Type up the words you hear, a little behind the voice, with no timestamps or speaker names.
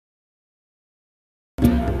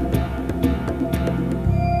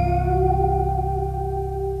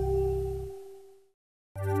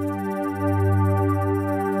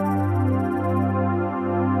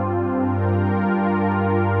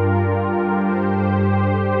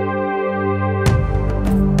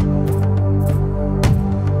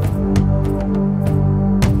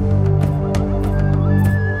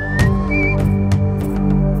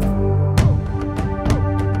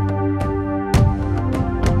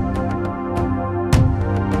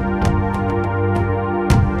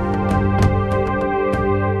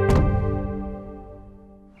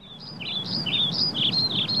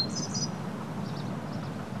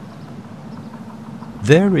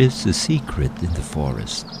There is a secret in the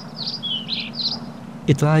forest.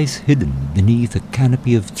 It lies hidden beneath a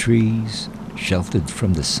canopy of trees, sheltered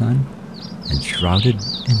from the sun and shrouded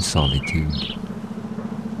in solitude.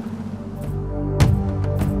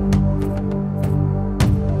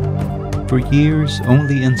 For years,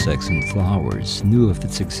 only insects and flowers knew of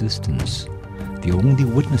its existence, the only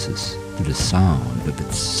witnesses to the sound of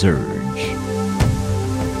its surge.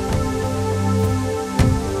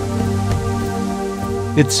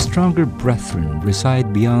 Its stronger brethren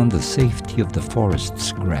reside beyond the safety of the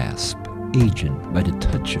forest's grasp, aged by the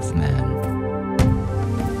touch of man.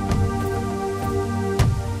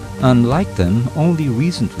 Unlike them, only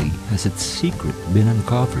recently has its secret been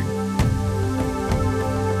uncovered.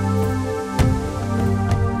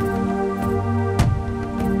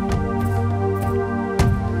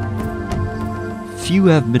 Few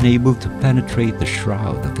have been able to penetrate the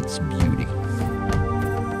shroud of its beauty.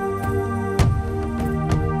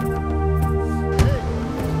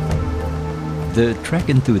 The trek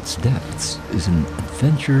into its depths is an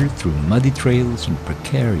adventure through muddy trails and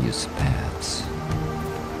precarious paths.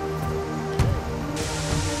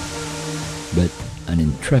 But an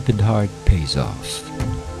intrepid heart pays off.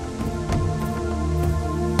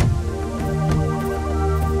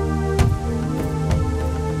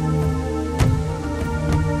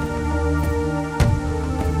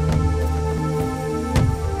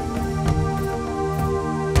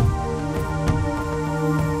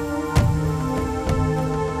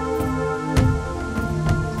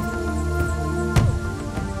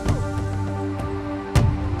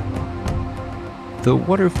 The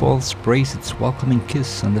waterfall sprays its welcoming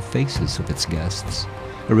kiss on the faces of its guests,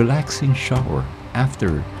 a relaxing shower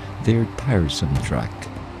after their tiresome trek.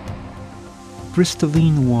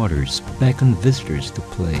 Crystalline waters beckon visitors to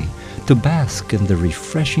play, to bask in the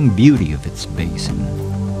refreshing beauty of its basin.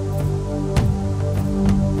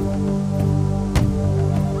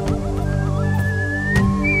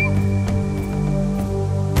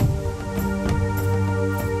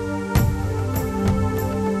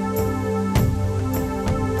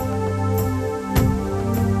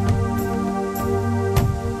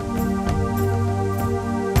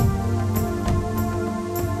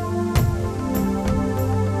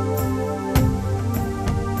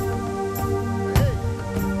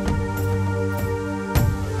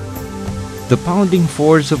 The pounding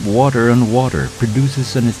force of water on water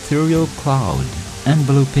produces an ethereal cloud,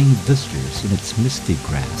 enveloping visitors in its misty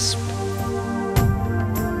grasp.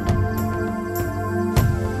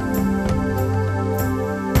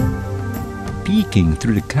 Peeking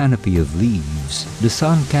through the canopy of leaves, the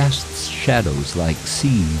sun casts shadows like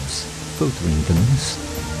sieves, filtering the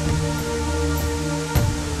mist.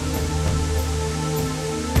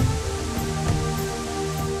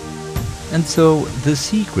 And so the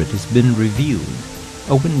secret has been revealed,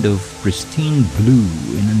 a window of pristine blue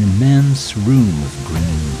in an immense room of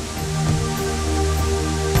green.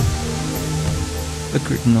 A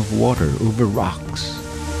curtain of water over rocks.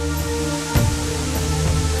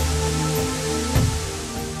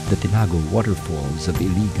 The Tinago waterfalls of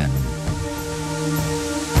Iligan.